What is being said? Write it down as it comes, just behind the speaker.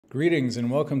Greetings and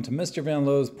welcome to Mr. Van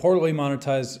Lowe's poorly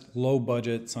monetized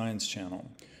low-budget science channel.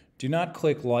 Do not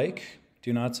click like,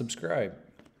 do not subscribe.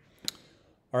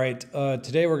 All right,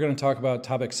 today we're going to talk about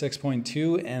topic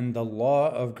 6.2 and the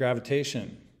law of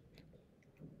gravitation.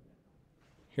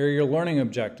 Here are your learning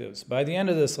objectives. By the end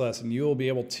of this lesson, you will be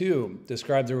able to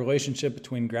describe the relationship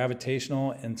between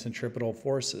gravitational and centripetal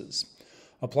forces.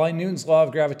 Apply Newton's law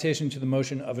of gravitation to the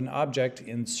motion of an object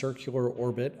in circular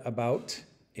orbit about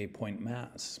a point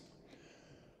mass.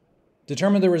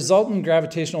 Determine the resultant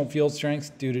gravitational field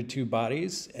strength due to two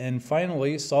bodies. And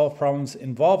finally, solve problems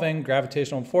involving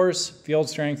gravitational force, field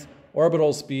strength,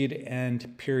 orbital speed,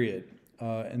 and period.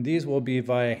 And these will be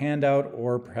via handout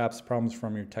or perhaps problems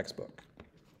from your textbook.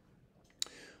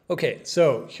 Okay,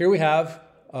 so here we have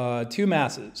two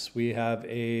masses. We have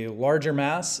a larger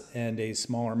mass and a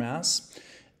smaller mass.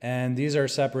 And these are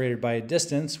separated by a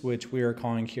distance, which we are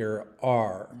calling here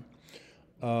r.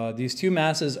 These two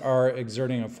masses are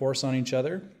exerting a force on each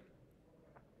other.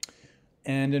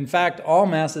 And in fact, all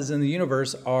masses in the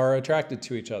universe are attracted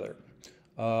to each other.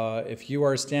 If you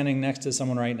are standing next to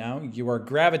someone right now, you are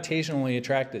gravitationally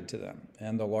attracted to them.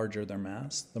 And the larger their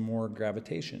mass, the more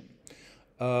gravitation.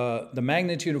 The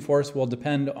magnitude of force will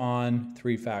depend on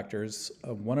three factors,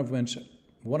 one of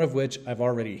which I've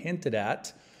already hinted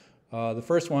at. The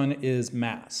first one is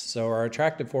mass. So our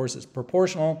attractive force is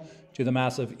proportional to the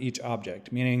mass of each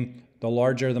object, meaning the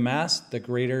larger the mass, the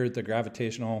greater the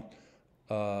gravitational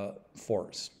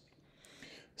force.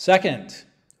 Second,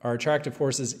 our attractive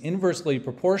force is inversely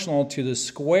proportional to the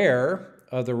square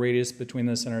of the radius between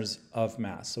the centers of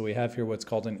mass. So we have here what's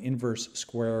called an inverse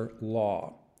square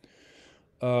law.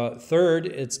 Third,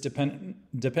 it's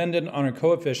dependent on a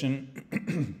coefficient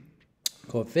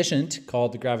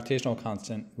called the gravitational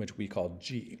constant, which we call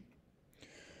g.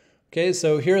 Okay,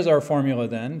 so here's our formula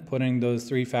then, putting those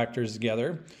three factors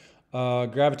together.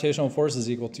 Gravitational force is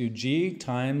equal to g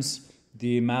times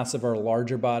the mass of our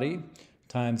larger body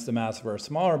times the mass of our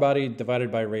smaller body divided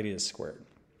by radius squared.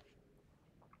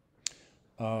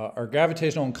 Our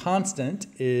gravitational constant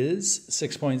is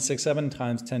 6.67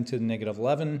 times 10 to the negative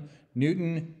 11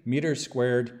 Newton meters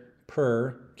squared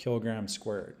per kilogram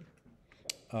squared.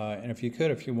 And if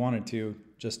you wanted to,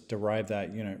 just derive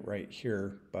that unit right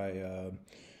here by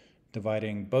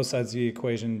dividing both sides of the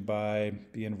equation by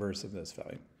the inverse of this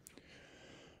value.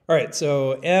 All right,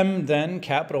 so M then,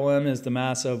 capital M, is the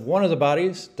mass of one of the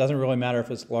bodies. Doesn't really matter if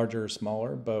it's larger or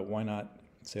smaller, but why not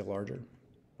say larger?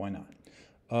 Why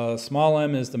not? Small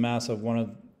m is the mass of one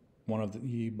of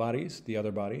the bodies, the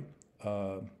other body.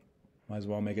 Might as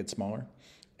well make it smaller.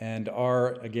 And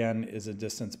r, again, is a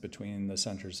distance between the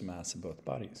centers of mass of both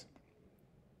bodies.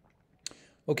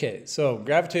 Okay, so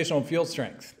gravitational field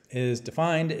strength is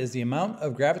defined as the amount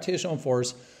of gravitational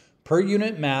force per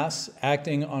unit mass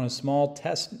acting on a small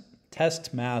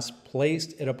test mass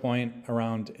placed at a point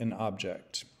around an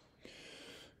object.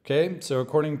 Okay, so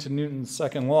according to Newton's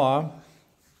second law,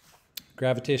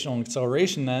 gravitational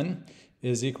acceleration then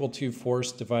is equal to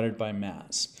force divided by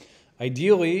mass.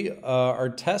 Ideally, our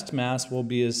test mass will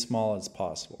be as small as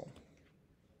possible.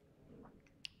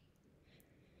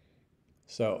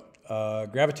 So,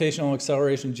 gravitational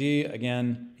acceleration g,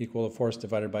 again, equal to force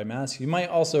divided by mass. You might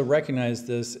also recognize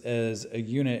this as a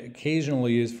unit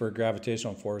occasionally used for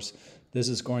gravitational force. This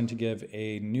is going to give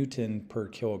a Newton per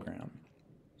kilogram.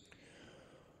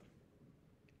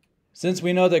 Since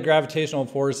we know that gravitational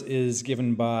force is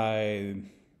given by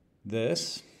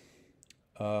this,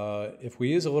 if we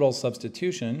use a little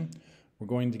substitution, we're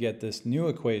going to get this new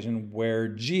equation where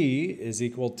g is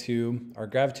equal to our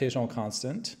gravitational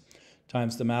constant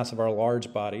times the mass of our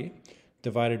large body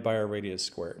divided by our radius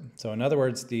squared. So in other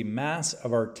words, the mass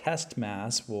of our test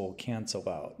mass will cancel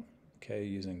out, okay,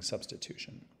 using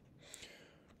substitution.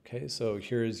 Okay, so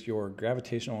here's your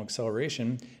gravitational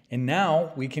acceleration. And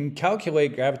now we can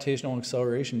calculate gravitational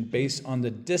acceleration based on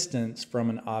the distance from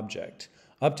an object.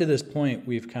 Up to this point,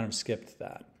 we've kind of skipped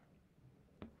that.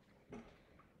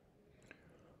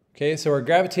 Okay, so our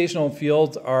gravitational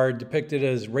fields are depicted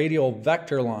as radial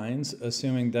vector lines,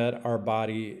 assuming that our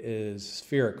body is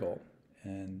spherical,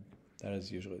 and that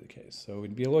is usually the case. So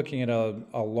we'd be looking at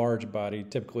a large body,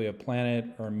 typically a planet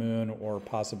or a moon or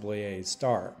possibly a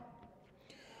star.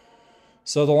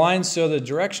 So the lines show the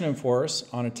direction of force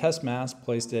on a test mass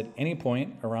placed at any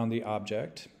point around the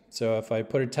object. So if I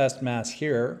put a test mass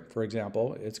here, for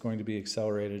example, it's going to be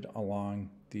accelerated along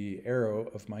the arrow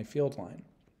of my field line.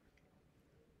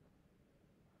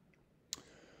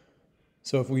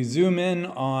 So if we zoom in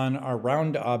on our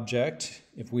round object,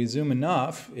 if we zoom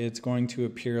enough, it's going to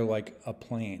appear like a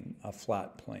plane, a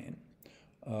flat plane.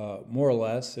 more or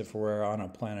less. If we're on a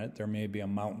planet, there may be a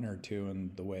mountain or two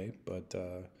in the way, but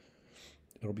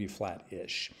it'll be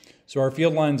flat-ish. So our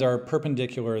field lines are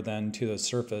perpendicular then to the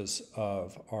surface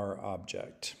of our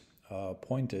object,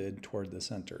 pointed toward the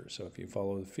center. So if you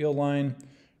follow the field line,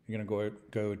 you're going to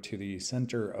go to the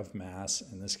center of mass.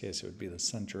 In this case, it would be the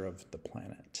center of the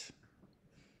planet.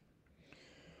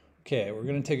 Okay, we're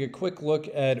going to take a quick look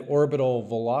at orbital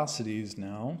velocities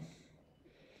now.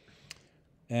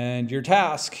 And your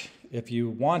task, if you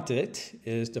want it,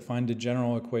 is to find a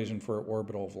general equation for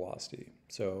orbital velocity.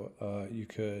 So you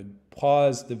could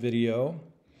pause the video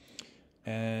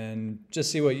and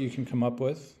just see what you can come up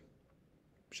with.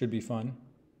 Should be fun,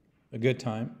 a good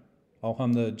time. I'll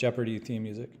hum the Jeopardy theme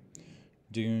music.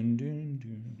 Dun, dun,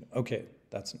 dun. Okay,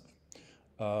 that's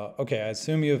enough. Okay, I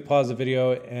assume you have paused the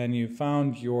video and you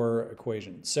found your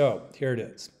equation. So here it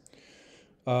is.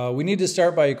 We need to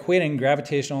start by equating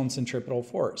gravitational and centripetal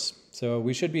force. So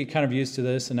we should be kind of used to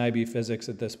this in IB physics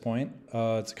at this point.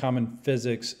 It's a common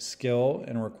physics skill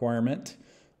and requirement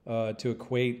to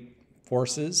equate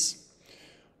forces.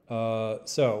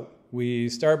 So we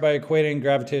start by equating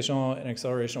gravitational and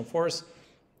accelerational force.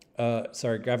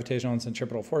 Gravitational and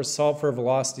centripetal force, solve for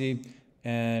velocity,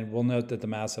 and we'll note that the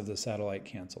mass of the satellite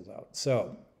cancels out.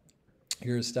 So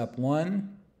here's step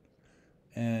 1.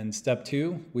 And step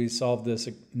 2, we solve this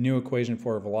new equation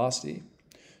for velocity.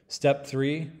 Step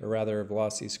 3, or rather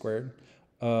velocity squared,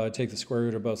 take the square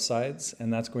root of both sides,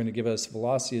 and that's going to give us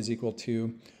velocity is equal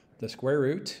to the square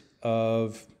root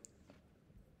of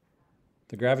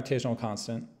the gravitational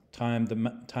constant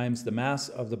times the mass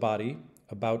of the body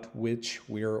about which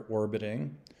we're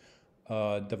orbiting,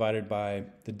 divided by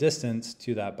the distance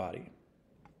to that body.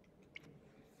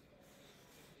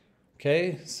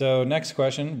 Okay, so next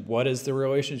question, what is the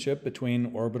relationship between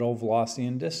orbital velocity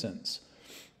and distance?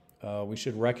 We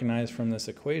should recognize from this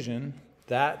equation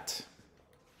that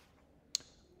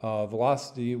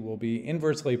velocity will be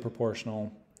inversely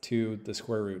proportional to the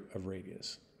square root of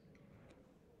radius.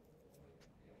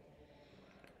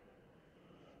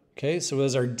 Okay, so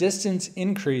as our distance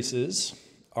increases,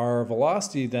 our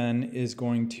velocity then is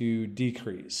going to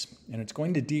decrease, and it's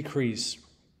going to decrease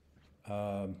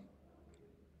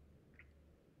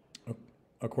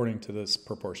according to this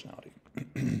proportionality.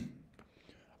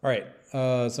 All right,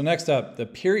 so next up, the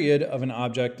period of an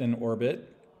object in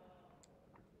orbit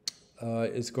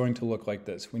is going to look like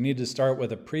this. We need to start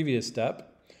with a previous step,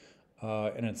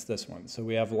 and it's this one. So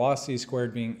we have velocity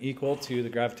squared being equal to the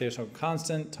gravitational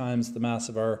constant times the mass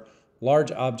of our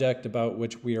large object about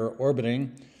which we are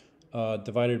orbiting,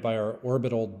 divided by our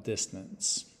orbital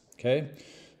distance, okay?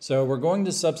 So we're going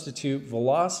to substitute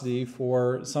velocity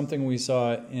for something we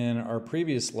saw in our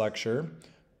previous lecture.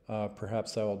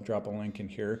 Perhaps I will drop a link in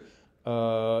here,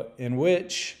 in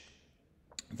which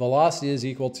velocity is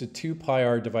equal to 2 pi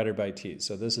r divided by t.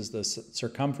 So this is the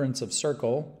circumference of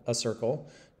a circle,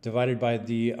 divided by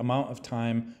the amount of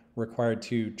time required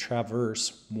to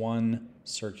traverse one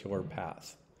circular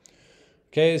path.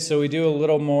 Okay, so we do a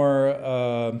little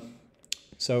more,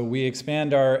 so we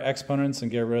expand our exponents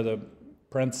and get rid of the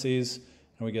parentheses,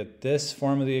 and we get this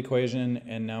form of the equation,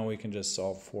 and now we can just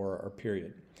solve for our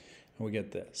period. And we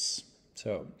get this.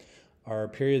 So our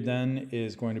period then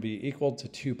is going to be equal to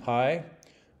 2 pi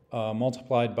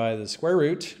multiplied by the square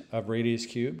root of radius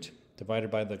cubed divided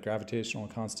by the gravitational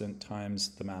constant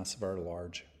times the mass of our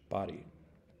large body.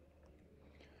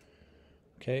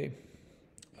 Okay,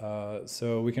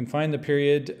 so we can find the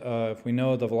period if we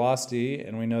know the velocity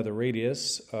and we know the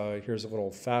radius. Here's a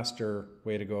little faster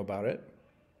way to go about it.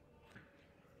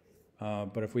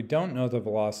 But if we don't know the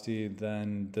velocity,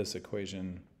 then this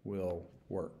equation will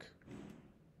work.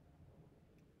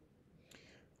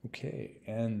 Okay,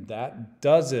 and that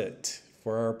does it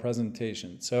for our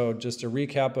presentation. So just a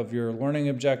recap of your learning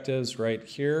objectives right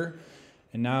here.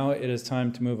 And now it is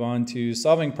time to move on to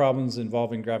solving problems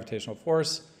involving gravitational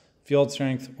force, field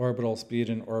strength, orbital speed,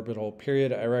 and orbital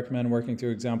period. I recommend working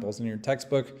through examples in your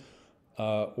textbook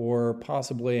or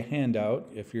possibly a handout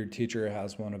if your teacher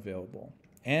has one available.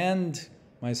 And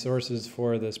my sources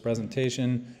for this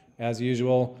presentation, as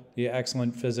usual, the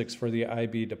Excellent Physics for the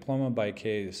IB Diploma by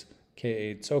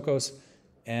K.A. Tsokos.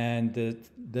 And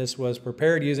this was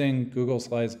prepared using Google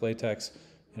Slides, LaTeX,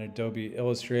 and Adobe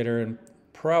Illustrator, and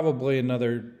probably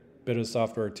another bit of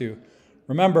software too.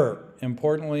 Remember,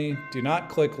 importantly, do not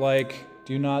click like,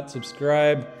 do not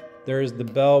subscribe. There is the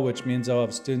bell, which means I'll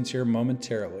have students here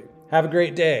momentarily. Have a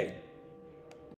great day.